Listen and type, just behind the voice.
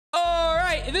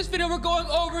right, in this video, we're going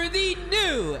over the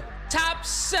new top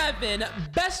 7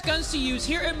 best guns to use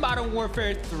here in Modern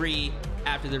Warfare 3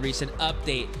 after the recent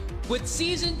update. With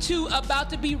Season 2 about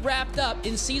to be wrapped up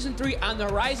and Season 3 on the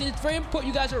horizon, it's very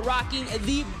important you guys are rocking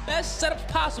the best setups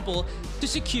possible to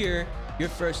secure your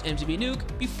first MW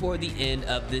nuke before the end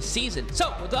of this season.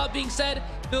 So, with all being said,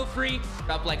 feel free,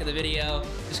 drop a like on the video,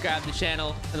 subscribe to the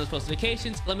channel, and those post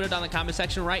notifications. Let me know down in the comment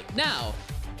section right now,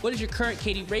 what is your current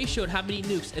KD ratio and how many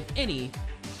nukes, if any,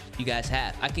 you guys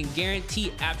have? I can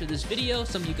guarantee after this video,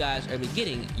 some of you guys are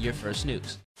getting your first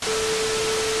nukes.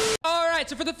 Alright,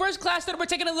 so for the first class setup, we're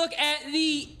taking a look at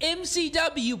the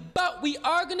MCW, but we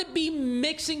are going to be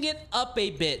mixing it up a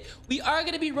bit. We are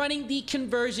going to be running the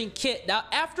conversion kit. Now,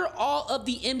 after all of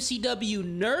the MCW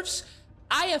nerfs,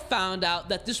 I have found out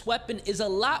that this weapon is a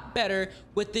lot better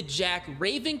with the Jack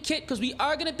Raven kit because we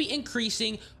are going to be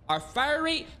increasing our fire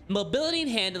rate, mobility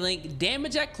and handling,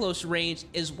 damage at close range,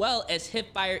 as well as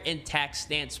hipfire and tac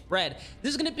stance spread.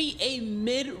 This is going to be a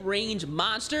mid-range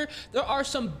monster. There are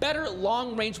some better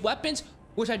long-range weapons,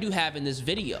 which I do have in this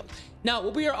video. Now,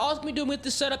 what we are also going to be doing with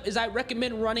this setup is I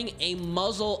recommend running a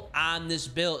muzzle on this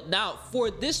build. Now, for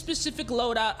this specific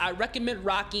loadout, I recommend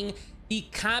rocking the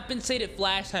compensated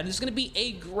flash sight. This is going to be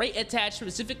a great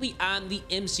attachment specifically on the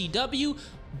MCW,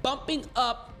 bumping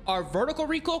up our vertical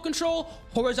recoil control,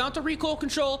 horizontal recoil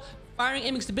control, firing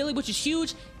aiming stability, which is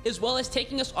huge, as well as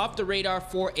taking us off the radar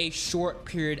for a short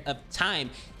period of time.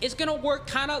 It's going to work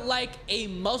kind of like a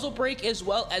muzzle brake as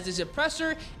well as a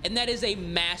suppressor, and that is a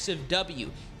massive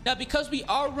W. Now, because we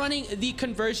are running the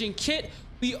conversion kit,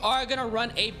 we are going to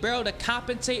run a barrel to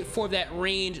compensate for that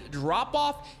range drop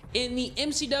off. In the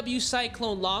MCW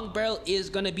Cyclone long barrel is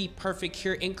going to be perfect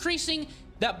here, increasing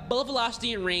that bullet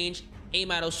velocity and range, aim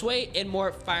idle sway, and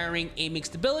more firing aiming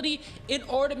stability in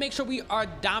order to make sure we are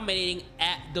dominating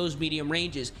at those medium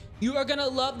ranges. You are going to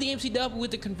love the MCW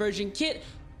with the conversion kit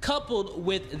coupled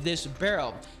with this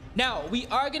barrel. Now, we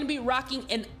are going to be rocking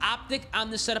an optic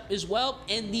on the setup as well,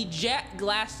 and the Jack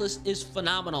glassless is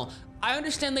phenomenal. I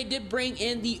understand they did bring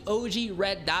in the OG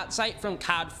red dot sight from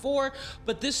COD 4,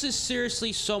 but this is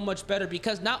seriously so much better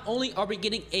because not only are we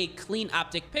getting a clean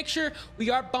optic picture, we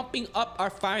are bumping up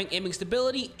our firing aiming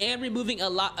stability and removing a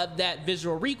lot of that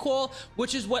visual recoil,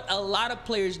 which is what a lot of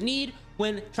players need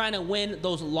when trying to win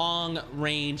those long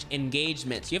range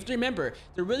engagements. You have to remember,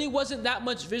 there really wasn't that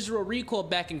much visual recoil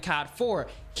back in COD 4.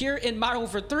 Here in Modern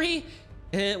Warfare 3,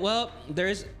 well,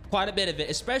 there's quite a bit of it,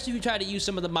 especially if you try to use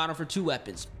some of the Modern Warfare 2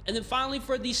 weapons. And then finally,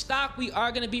 for the stock, we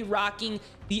are going to be rocking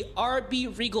the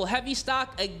RECOIL heavy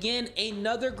stock. Again,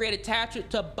 another great attachment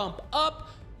to bump up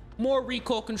more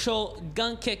recoil control,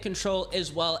 gun kick control,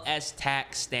 as well as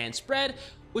tac stance spread,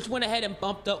 which went ahead and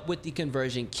bumped up with the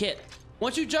conversion kit.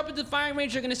 Once you jump into the firing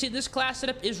range, you're going to see this class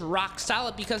setup is rock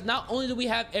solid because not only do we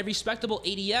have a respectable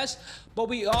ADS, but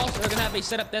we also are going to have a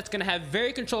setup that's going to have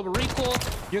very controllable recoil.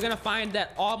 You're going to find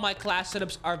that all my class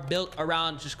setups are built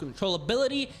around just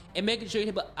controllability and making sure you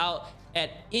hit out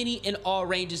at any and all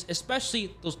ranges,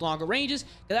 especially those longer ranges.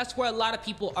 That's where a lot of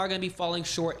people are going to be falling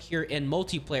short here in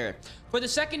multiplayer. For the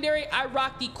secondary, I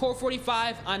rock the Core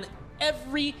 45 on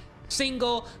every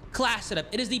single class setup.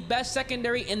 It is the best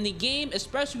secondary in the game,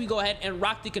 especially if we go ahead and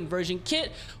rock the conversion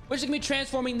kit, which is going to be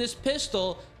transforming this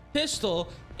pistol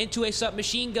into a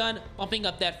submachine gun, bumping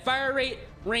up that fire rate,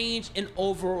 range, and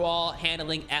overall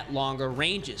handling at longer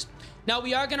ranges. Now,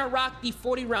 we are going to rock the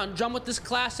 40-round drum with this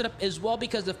class setup as well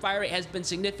because the fire rate has been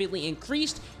significantly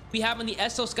increased. We have on the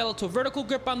exoskeletal vertical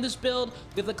grip on this build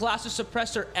with the Colossus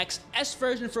Suppressor XS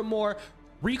version for more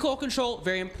recoil control,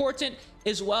 very important,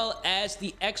 as well as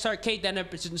the XRK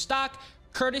dynamic precision stock,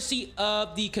 courtesy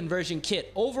of the conversion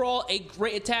kit. Overall, a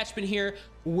great attachment here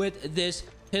with this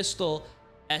pistol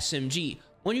SMG.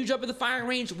 When you jump in the firing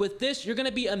range with this, you're going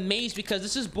to be amazed because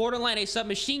this is borderline a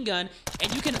submachine gun,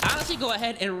 and you can honestly go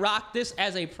ahead and rock this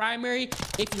as a primary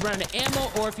if you run out of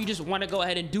ammo or if you just want to go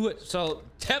ahead and do it. So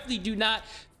definitely do not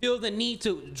feel the need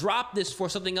to drop this for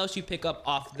something else you pick up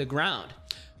off the ground.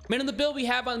 In the build, we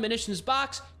have on the munitions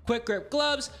box, quick grip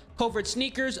gloves, covert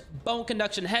sneakers, bone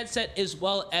conduction headset, as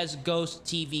well as ghost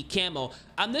TV camo.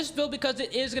 On this build, because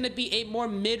it is going to be a more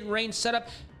mid-range setup,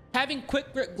 having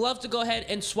quick grip gloves to go ahead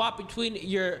and swap between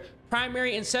your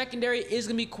primary and secondary is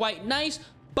going to be quite nice.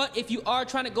 But if you are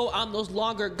trying to go on those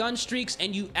longer gun streaks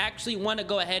and you actually want to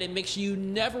go ahead and make sure you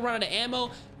never run out of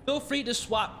ammo, feel free to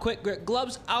swap quick grip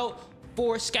gloves out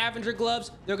for scavenger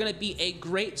gloves. They're going to be a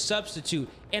great substitute.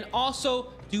 And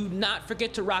also, do not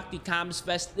forget to rock the comms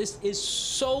vest. This is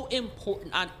so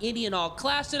important on any and all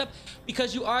class setup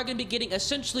because you are going to be getting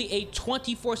essentially a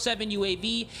 24/7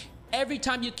 UAV every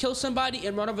time you kill somebody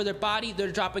and run over their body,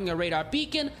 they're dropping a radar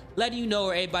beacon, letting you know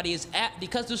where everybody is at.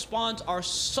 Because the spawns are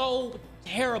so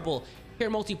terrible here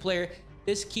in multiplayer,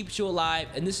 this keeps you alive,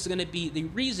 and this is going to be the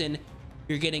reason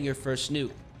you're getting your first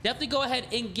nuke. Definitely go ahead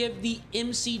and give the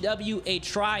MCW a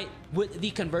try with the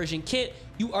conversion kit.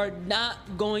 You are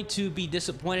not going to be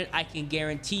disappointed. I can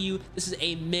guarantee you this is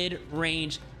a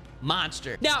mid-range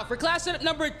monster. Now, for class setup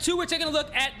number 2, we're taking a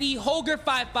look at the HOLGER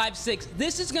 556.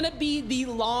 This is going to be the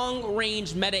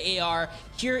long-range meta AR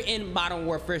here in Modern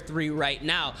Warfare 3 right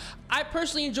now. I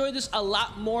personally enjoy this a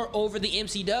lot more over the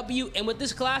MCW, and with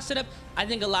this class setup, I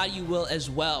think a lot of you will as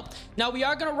well. Now, we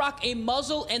are going to rock a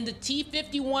muzzle, and the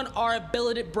T51R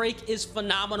ability break is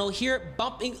phenomenal here,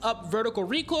 bumping up vertical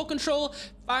recoil control,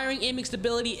 firing aiming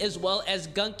stability, as well as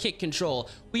gun kick control.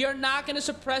 We are not going to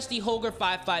suppress the HOLGER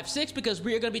 556 because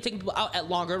we are going to be taking people out at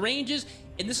longer ranges,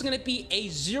 and this is going to be a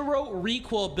zero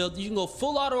recoil build. You can go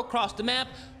full auto across the map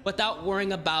without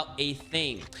worrying about a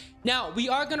thing. Now, we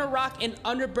are going to rock an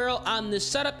underbarrel on this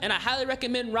setup, and I highly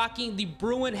recommend rocking the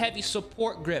Bruin Heavy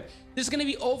Support Grip. This is going to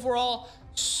be overall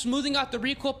smoothing out the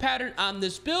recoil pattern on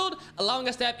this build, allowing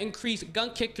us to have increased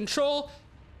gun kick control,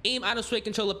 aim out of sway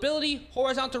controllability,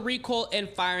 horizontal recoil, and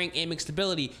firing aiming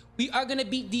stability. We are going to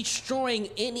be destroying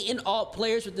any and all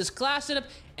players with this class setup,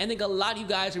 and I think a lot of you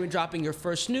guys are going to be dropping your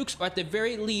first nukes, or at the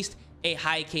very least, a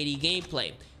high KD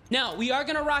gameplay. Now, we are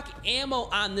going to rock ammo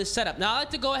on this setup. Now, I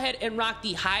like to go ahead and rock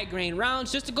the high grain rounds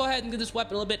just to go ahead and give this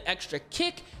weapon a little bit extra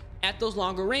kick at those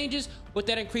longer ranges with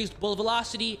that increased bullet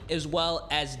velocity as well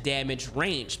as damage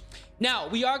range. Now,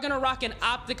 we are going to rock an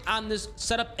optic on this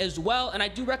setup as well, and I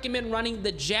do recommend running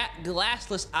the Jack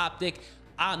glassless optic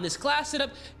on this class setup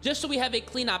just so we have a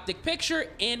clean optic picture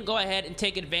and go ahead and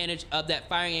take advantage of that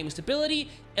firing aiming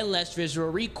stability and less visual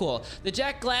recoil. The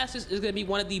Jack glasses is going to be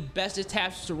one of the best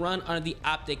attachments to run under the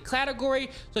optic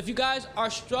category, so if you guys are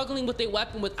struggling with a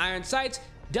weapon with iron sights,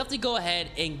 definitely go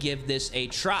ahead and give this a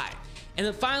try. And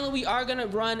then finally, we are going to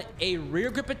run a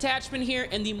rear grip attachment here,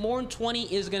 and the Morn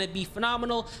 20 is going to be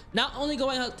phenomenal, not only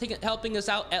helping us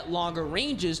out at longer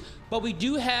ranges, but we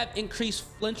do have increased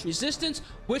flinch resistance,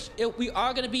 which if we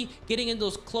are going to be getting in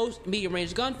those close medium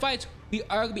range gunfights, we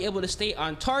are going to be able to stay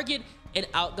on target and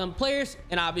outgun players,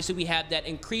 and obviously we have that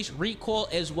increased recoil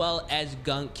as well as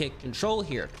gun kick control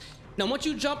here. Now, once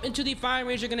you jump into the firing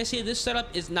range, you're going to see this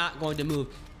setup is not going to move.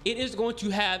 It is going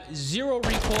to have zero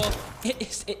recoil.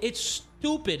 It's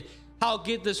stupid how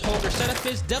good this HOLGER setup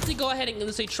is. Definitely go ahead and give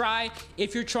this a try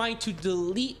if you're trying to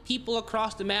delete people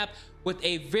across the map with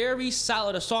a very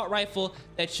solid assault rifle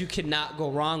that you cannot go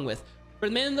wrong with. For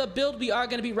the man of the build, we are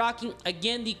going to be rocking,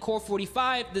 again, the Core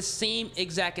 45, the same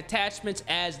exact attachments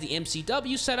as the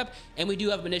MCW setup, and we do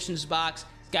have a munitions box,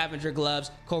 scavenger gloves,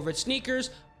 covert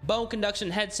sneakers, bone conduction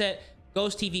headset,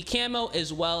 Ghost TV camo,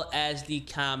 as well as the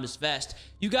comms vest.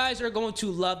 You guys are going to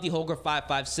love the HOLGER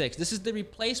 556. This is the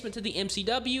replacement to the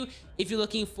MCW if you're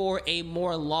looking for a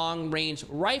more long-range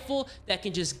rifle that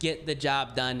can just get the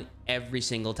job done every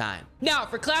single time. Now,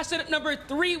 for class setup number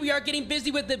 3, we are getting busy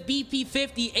with the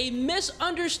BP50, a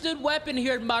misunderstood weapon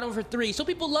here in Modern Warfare 3. Some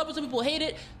people love it, some people hate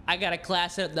it. I got a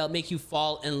class setup that'll make you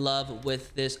fall in love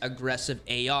with this aggressive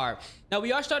AR. Now,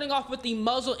 we are starting off with the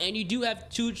muzzle, and you do have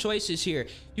two choices here.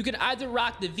 You can either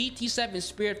rock the VT7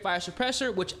 Spirit Fire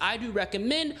Suppressor, which I do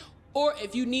recommend, or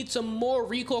if you need some more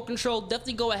recoil control,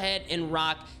 definitely go ahead and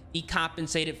rock the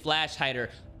Compensated Flash Hider.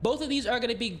 Both of these are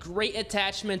going to be great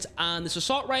attachments on this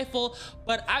assault rifle,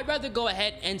 but I'd rather go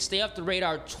ahead and stay off the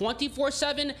radar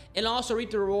 24/7 and also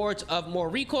reap the rewards of more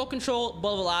recoil control,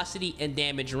 bullet velocity, and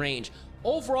damage range.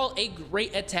 Overall, a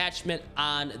great attachment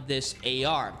on this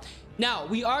AR. Now,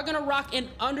 we are going to rock an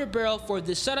underbarrel for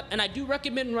this setup, and I do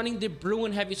recommend running the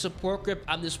Bruin Heavy Support Grip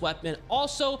on this weapon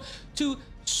also to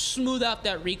smooth out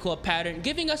that recoil pattern,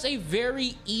 giving us a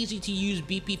very easy to use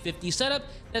BP50 setup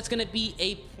that's going to be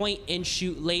a point and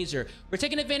shoot laser. We're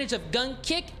taking advantage of gun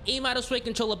kick, aim out of sway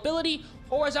controllability,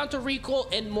 horizontal recoil,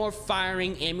 and more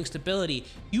firing aiming stability.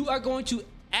 You are going to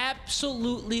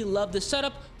absolutely love the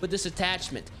setup with this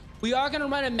attachment. We are going to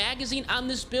run a magazine on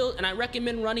this build, and I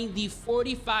recommend running the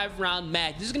 45 round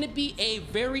mag. This is going to be a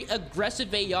very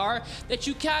aggressive AR that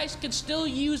you guys can still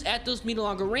use at those medium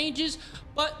longer ranges,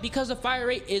 but because the fire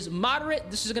rate is moderate,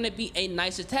 this is going to be a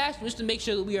nice attachment just to make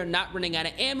sure that we are not running out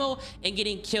of ammo and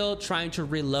getting killed trying to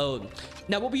reload.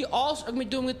 Now, what we also are going to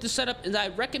be doing with this setup is I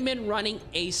recommend running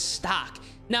a stock.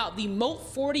 Now, the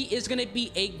Moat 40 is going to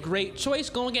be a great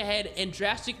choice, going ahead and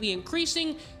drastically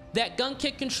increasing that gun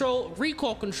kick control,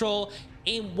 recoil control,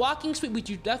 aim walking speed, which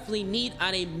you definitely need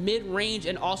on a mid-range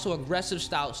and also aggressive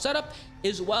style setup,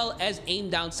 as well as aim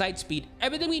down sight speed.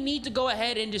 Everything we need to go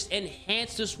ahead and just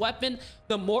enhance this weapon.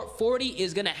 The Mort 40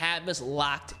 is going to have us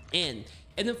locked in.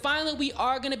 And then finally, we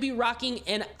are going to be rocking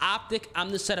an optic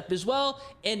on the setup as well,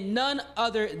 and none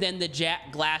other than the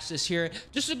Jack glasses here,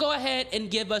 just to go ahead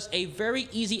and give us a very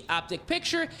easy optic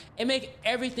picture and make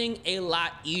everything a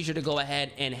lot easier to go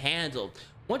ahead and handle.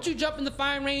 Once you jump in the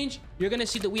firing range, you're going to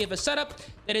see that we have a setup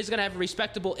that is going to have a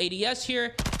respectable ADS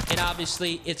here, and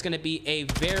obviously it's going to be a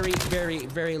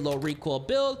very low recoil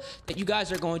build that you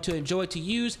guys are going to enjoy to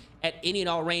use at any and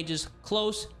all ranges,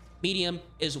 close, medium,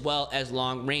 as well as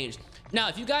long range. Now,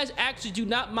 if you guys actually do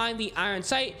not mind the iron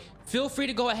sight, feel free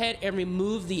to go ahead and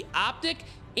remove the optic,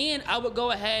 and I would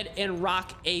go ahead and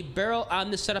rock a barrel on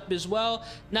the setup as well.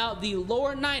 Now, the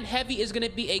lower 9 heavy is going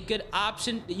to be a good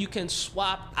option that you can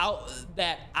swap out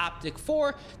that optic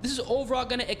for. This is overall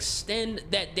going to extend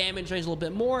that damage range a little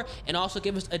bit more and also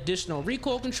give us additional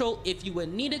recoil control if you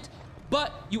would need it,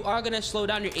 but you are going to slow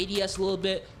down your ADS a little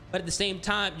bit. But at the same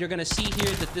time, you're going to see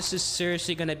here that this is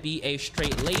seriously going to be a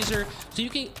straight laser. So you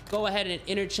can go ahead and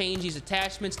interchange these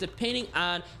attachments depending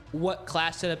on what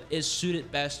class setup is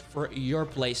suited best for your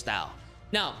play style.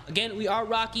 Now, again, we are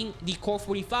rocking the Core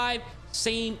 45,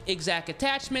 same exact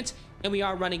attachments, and we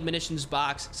are running munitions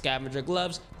box, scavenger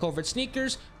gloves, covert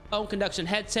sneakers, bone conduction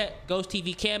headset, ghost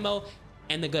TV camo,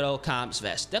 and the good old comms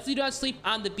vest. Definitely do not sleep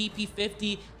on the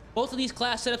BP50. Both of these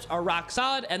class setups are rock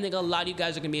solid, and I think a lot of you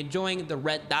guys are going to be enjoying the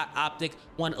red dot optic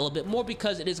one a little bit more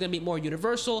because it is going to be more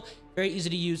universal, very easy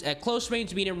to use at close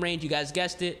range, medium range, you guys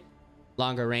guessed it,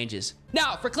 longer ranges.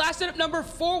 Now, for class setup number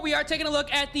 4, we are taking a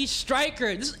look at the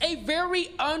Striker. This is a very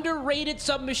underrated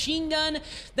submachine gun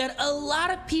that a lot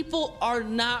of people are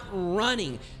not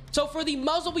running. So for the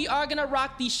muzzle, we are going to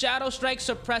rock the Shadow Strike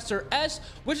Suppressor S,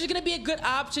 which is going to be a good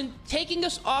option, taking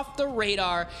us off the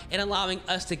radar and allowing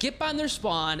us to get behind their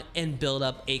spawn and build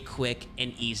up a quick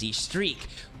and easy streak.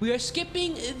 We are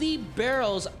skipping the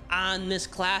barrels on this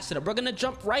class setup. We're going to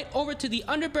jump right over to the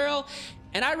underbarrel,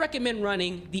 and I recommend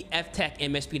running the F-Tech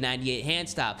MSP98 hand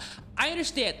stop. I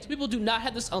understand people do not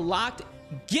have this unlocked.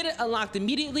 Get it unlocked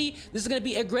immediately. This is going to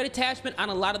be a great attachment on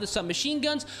a lot of the submachine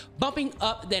guns, bumping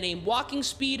up that aim walking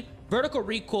speed, vertical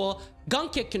recoil, gun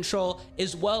kick control,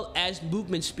 as well as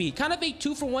movement speed. Kind of a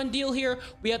 2-for-1 deal here.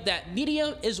 We have that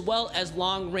medium as well as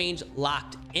long range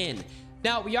locked in.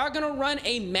 Now, we are going to run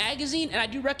a magazine, and I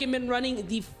do recommend running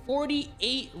the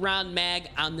 48 round mag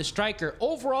on the Striker.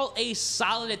 Overall, a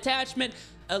solid attachment,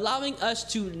 allowing us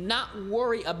to not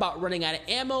worry about running out of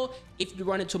ammo if you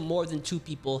run into more than 2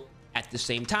 people at the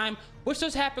same time, which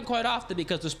does happen quite often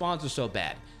because the spawns are so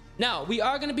bad. Now, we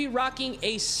are going to be rocking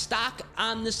a stock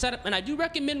on the setup, and I do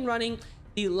recommend running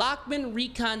the Lockman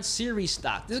Recon Series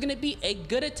stock. This is going to be a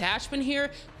good attachment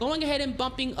here, going ahead and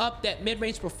bumping up that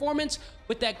mid-range performance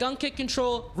with that gun kick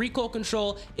control, recoil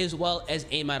control, as well as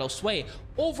aim idle sway.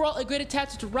 Overall, a great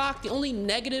attachment to rock. The only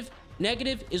negative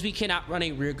is we cannot run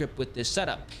a rear grip with this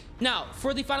setup. Now,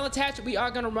 for the final attachment, we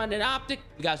are going to run an optic.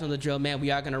 You guys know the drill, man.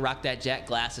 We are going to rock that Jack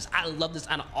glasses. I love this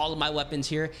on all of my weapons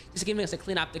here, just giving us a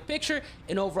clean optic picture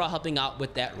and overall helping out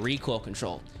with that recoil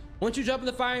control. Once you jump in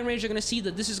the firing range, you're going to see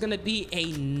that this is going to be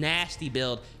a nasty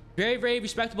build. Very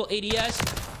respectable ADS,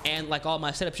 and like all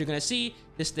my setups, you're going to see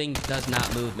this thing does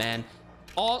not move, man.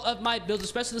 All of my builds,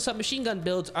 especially the submachine gun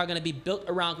builds, are going to be built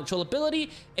around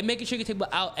controllability and making sure you can take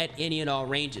people out at any and all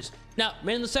ranges. Now,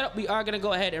 in the setup, we are going to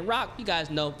go ahead and rock, you guys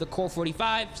know, the Core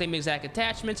 45, same exact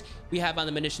attachments we have on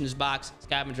the munitions box,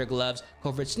 scavenger gloves,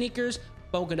 covert sneakers,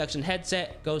 bone conduction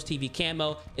headset, ghost TV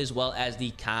camo, as well as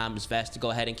the comms vest to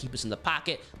go ahead and keep us in the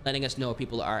pocket, letting us know where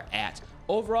people are at.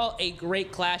 Overall, a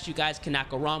great class. You guys cannot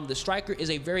go wrong. The Striker is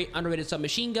a very underrated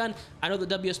submachine gun. I know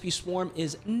the WSP Swarm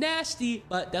is nasty,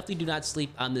 but definitely do not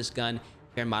sleep on this gun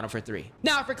here in Modern Warfare 3.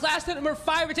 Now, for class number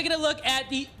 5, we're taking a look at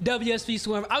the WSP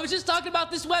Swarm. I was just talking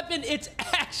about this weapon. It's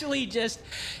actually just,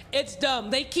 it's dumb.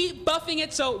 They keep buffing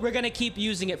it, so we're going to keep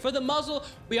using it. For the muzzle,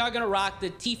 we are going to rock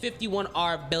the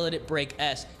T51R Billeted Break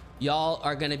S. Y'all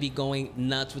are going to be going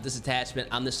nuts with this attachment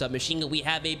on the submachine gun. We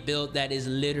have a build that is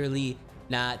literally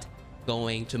not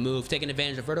going to move, taking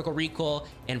advantage of vertical recoil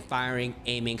and firing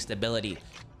aiming stability.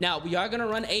 Now, we are going to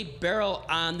run a barrel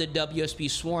on the WSP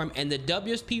Swarm, and the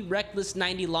WSP Reckless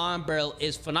 90 long barrel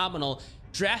is phenomenal,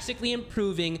 drastically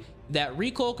improving that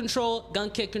recoil control,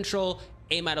 gun kick control,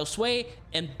 aim idle sway,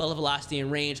 and bullet velocity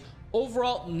and range.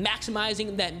 Overall,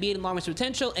 maximizing that mid and long range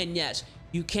potential. And yes,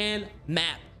 you can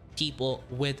map people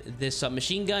with this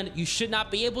submachine gun. You should not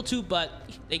be able to, but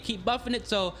they keep buffing it,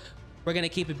 so we're going to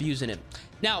keep abusing it.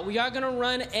 Now, we are going to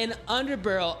run an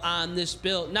underbarrel on this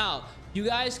build. Now, You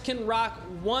guys can rock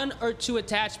 1 or 2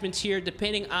 attachments here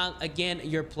depending on, again,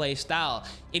 your play style.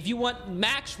 If you want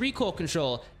max recoil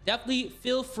control, definitely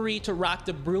feel free to rock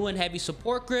the Bruin heavy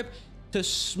support grip to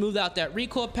smooth out that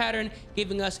recoil pattern,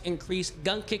 giving us increased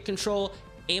gun kick control,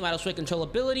 aim out of sway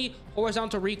controllability,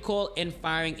 horizontal recoil, and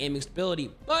firing aiming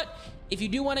stability. But if you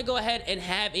do want to go ahead and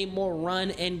have a more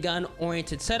run and gun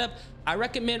oriented setup, I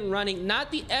recommend running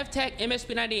not the FTAC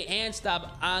MSP98 hand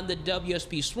stop on the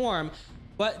WSP Swarm,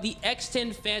 but the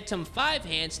X10 Phantom 5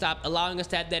 hand stop, allowing us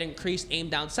to have that increased aim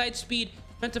down sight speed,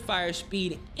 sprint to fire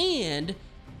speed, and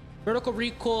vertical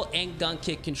recoil and gun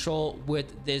kick control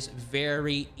with this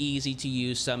very easy to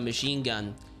use submachine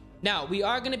gun. Now, we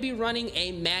are going to be running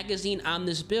a magazine on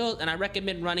this build, and I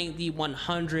recommend running the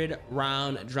 100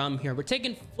 round drum here. We're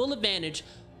taking full advantage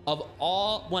of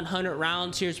all 100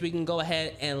 rounds here, so we can go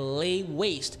ahead and lay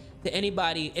waste to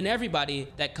anybody and everybody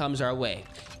that comes our way.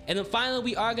 And then finally,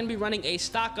 we are going to be running a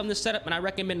stock on this setup, and I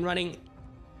recommend running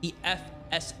the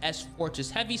FSS Fortress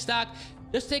Heavy stock.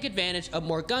 Just take advantage of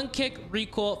more gun kick,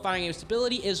 recoil, firing aim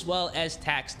stability, as well as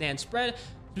tack stand spread, so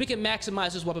we can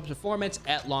maximize this weapon's performance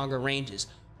at longer ranges.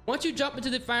 Once you jump into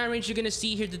the firing range, you're going to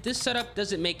see here that this setup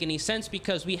doesn't make any sense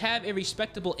because we have a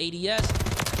respectable ADS,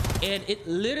 and it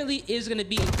literally is going to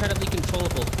be incredibly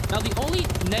controllable. Now, the only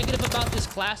negative about this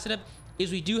class setup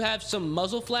is we do have some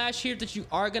muzzle flash here that you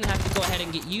are going to have to go ahead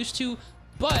and get used to,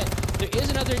 but there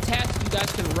is another attachment you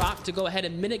guys can rock to go ahead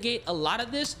and mitigate a lot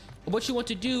of this. What you want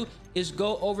to do is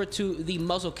go over to the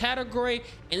muzzle category,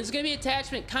 and it's going to be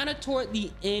attachment kind of toward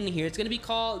the end here. It's going to be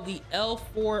called the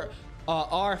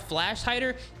L4R flash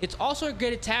hider. It's also a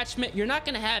great attachment. You're not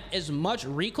going to have as much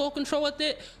recoil control with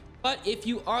it, but if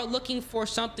you are looking for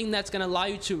something that's going to allow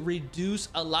you to reduce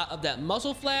a lot of that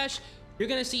muzzle flash, you're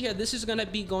going to see here, this is going to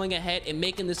be going ahead and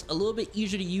making this a little bit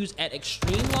easier to use at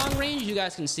extreme long range. You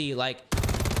guys can see, like,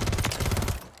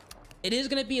 it is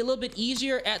going to be a little bit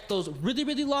easier at those really,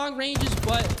 really long ranges,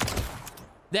 but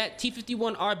that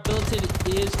T51R built-in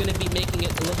is going to be making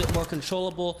it a little bit more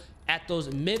controllable at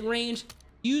those mid-range.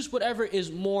 Use whatever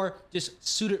is more just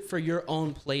suited for your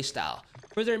own play style.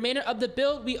 For the remainder of the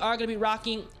build, we are going to be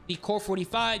rocking the Core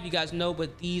 45. You guys know,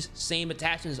 with these same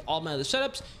attachments as all my other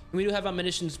setups. And we do have our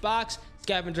munitions box,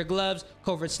 scavenger gloves,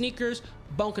 covert sneakers,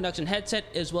 bone conduction headset,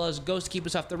 as well as ghost to keep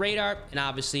us off the radar, and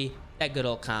obviously that good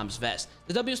old comms vest.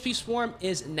 The WSP Swarm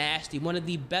is nasty, one of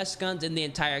the best guns in the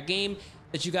entire game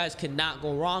that you guys cannot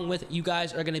go wrong with. You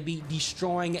guys are going to be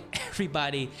destroying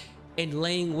everybody and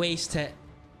laying waste to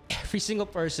every single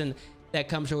person that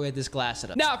comes your way with this class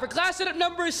setup. Now, for class setup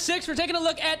number 6, we're taking a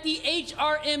look at the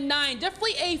HRM9.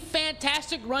 Definitely a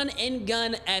fantastic run and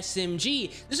gun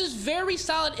SMG. This is very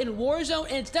solid in Warzone,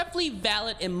 and it's definitely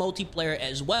valid in multiplayer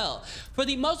as well. For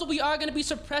the muzzle, we are going to be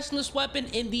suppressing this weapon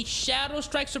in the Shadow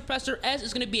Strike Suppressor S.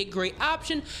 Is going to be a great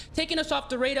option, taking us off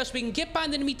the radar so we can get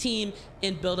behind the enemy team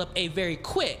and build up a very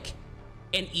quick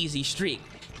and easy streak.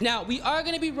 Now, we are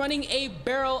going to be running a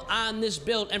barrel on this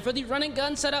build, and for the run and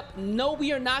gun setup, no,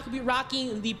 we are not going to be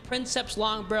rocking the Princeps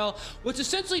long barrel, which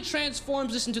essentially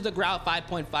transforms this into the Grau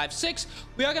 5.56.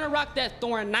 We are going to rock that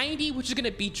Thorn 90, which is going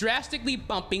to be drastically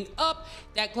bumping up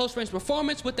that close range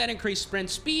performance with that increased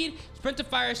sprint speed, sprint to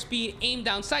fire speed, aim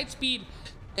down sight speed,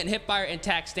 and hip fire and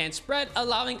tack stand spread,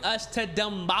 allowing us to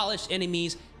demolish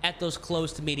enemies at those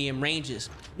close to medium ranges.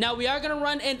 Now, we are going to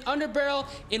run an underbarrel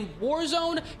in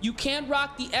Warzone. You can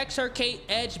rock the XRK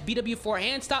Edge BW4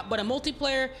 hand stop, but in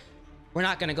multiplayer, we're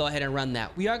not going to go ahead and run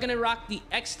that. We are going to rock the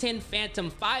X10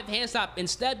 Phantom 5 hand stop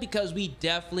instead, because we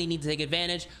definitely need to take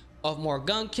advantage of more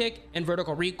gun kick and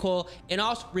vertical recoil, and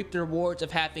also reap the rewards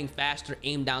of having faster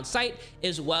aim down sight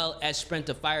as well as sprint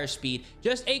to fire speed.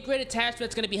 Just a great attachment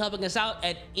that's going to be helping us out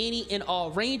at any and all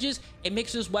ranges. It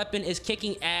makes this weapon is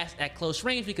kicking ass at close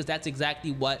range, because that's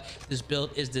exactly what this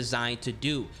build is designed to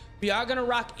do. We are going to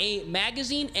rock a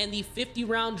magazine, and the 50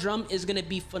 round drum is going to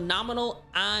be phenomenal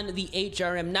on the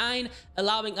HRM9,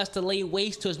 allowing us to lay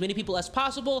waste to as many people as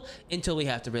possible until we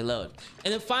have to reload.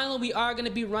 And then finally, we are going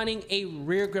to be running a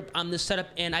rear grip on this setup,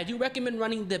 and I do recommend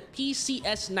running the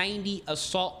PCS90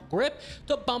 assault grip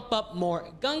to bump up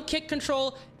more gun kick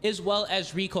control as well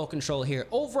as recoil control here.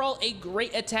 Overall, a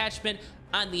great attachment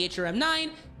on the HRM9,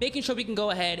 making sure we can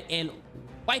go ahead and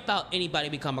wipe out anybody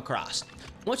we come across.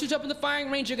 Once you jump in the firing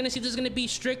range, you're going to see this is going to be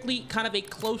strictly kind of a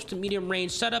close to medium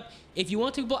range setup. If you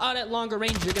want people out at longer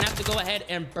range, you're going to have to go ahead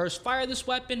and burst fire this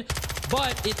weapon,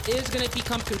 but it is going to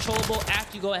become controllable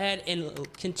after you go ahead and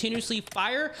continuously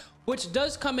fire, which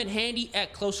does come in handy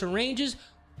at closer ranges,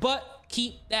 but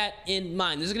keep that in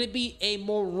mind. This is going to be a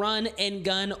more run and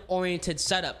gun oriented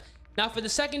setup. Now for the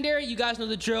secondary, you guys know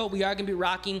the drill. We are going to be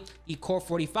rocking the Core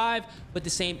 45 with the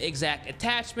same exact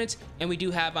attachments, and we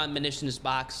do have on munitions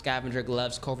box, scavenger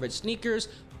gloves, covert sneakers,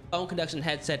 bone conduction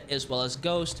headset, as well as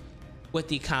ghost with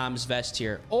the comms vest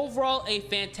here. Overall, a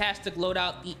fantastic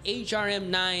loadout. The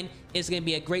HRM9 is going to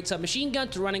be a great submachine gun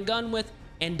to run and gun with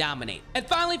and dominate. And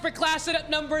finally, for class setup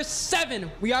number 7,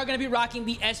 we are going to be rocking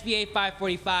the SVA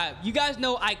 545. You guys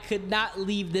know I could not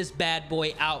leave this bad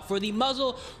boy out. For the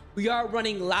muzzle, we are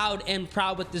running loud and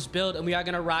proud with this build, and we are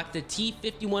going to rock the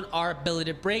T51R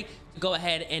billeted brake to go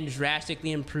ahead and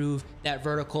drastically improve that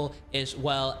vertical as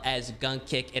well as gun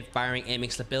kick and firing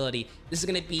aiming stability. This is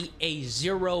going to be a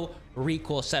 0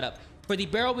 recoil setup. For the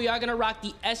barrel, we are going to rock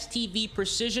the STV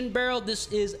precision barrel.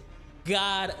 This is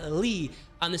godly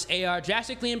on this AR,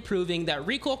 drastically improving that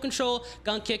recoil control,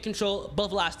 gun kick control, both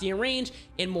velocity and range,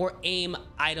 and more aim,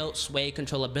 idle, sway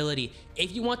controllability.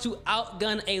 If you want to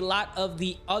outgun a lot of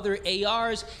the other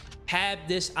ARs, have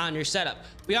this on your setup.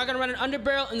 We are going to run an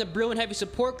underbarrel, and the Bruin heavy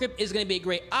support grip is going to be a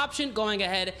great option, going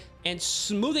ahead and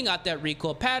smoothing out that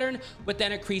recoil pattern with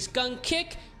that increased gun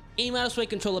kick, aim, idle, sway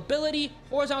controllability,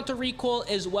 horizontal recoil,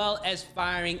 as well as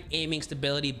firing aiming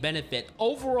stability benefit.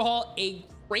 Overall, a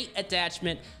great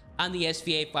attachment on the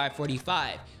SVA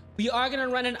 545. We are going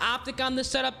to run an optic on this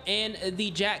setup, and the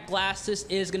Jack glasses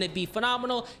is going to be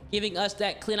phenomenal, giving us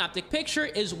that clean optic picture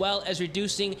as well as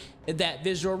reducing that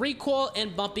visual recoil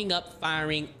and bumping up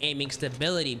firing aiming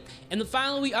stability. And then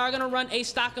finally, we are going to run a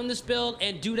stock on this build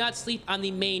and do not sleep on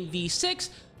the main V6,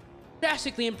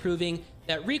 drastically improving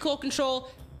that recoil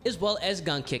control as well as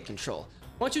gun kick control.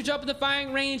 Once you jump in the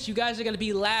firing range, you guys are going to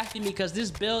be laughing because this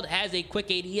build has a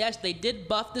quick ADS. They did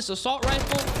buff this assault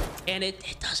rifle, and it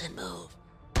doesn't move.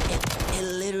 It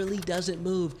literally doesn't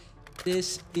move.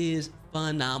 This is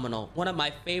phenomenal. One of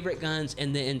my favorite guns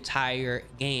in the entire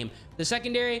game. The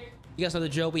secondary, you guys know the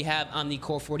drill. We have on the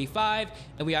Core 45,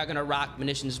 and we are going to rock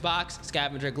munitions box,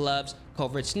 scavenger gloves,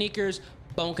 covert sneakers,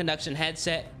 bone conduction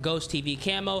headset, ghost TV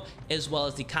camo, as well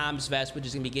as the comms vest, which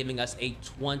is going to be giving us a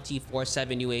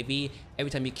 24/7 UAV. Every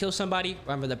time you kill somebody,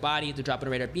 remember the body to drop in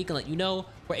a radar beacon, let you know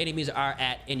where enemies are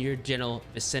at in your general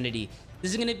vicinity.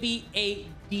 This is going to be a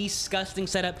disgusting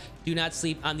setup. Do not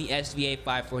sleep on the SVA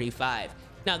 545.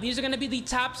 Now, these are going to be the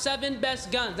top 7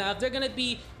 best guns. Now, if they're going to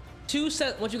be two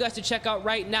sets, I want you guys to check out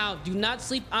right now. Do not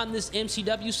sleep on this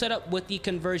MCW setup with the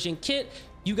conversion kit.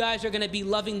 You guys are going to be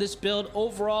loving this build.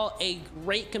 Overall, a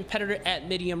great competitor at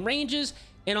medium ranges.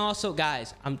 And also,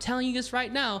 guys, I'm telling you this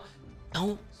right now,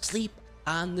 don't sleep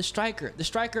on the striker. The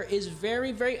striker is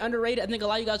very, very underrated. I think a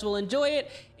lot of you guys will enjoy it.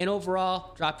 And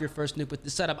overall, drop your first nuke with the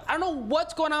setup. I don't know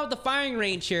what's going on with the firing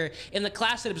range here in the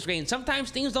class setup screen. Sometimes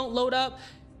things don't load up.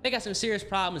 They got some serious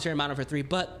problems here in Modern Warfare 3,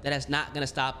 but that is not going to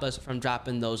stop us from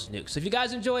dropping those nukes. So if you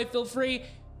guys enjoy, feel free,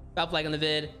 drop a like on the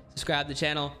vid, subscribe to the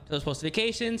channel, to those post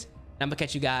notifications, and I'm going to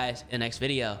catch you guys in the next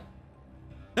video.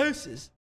 Deuces.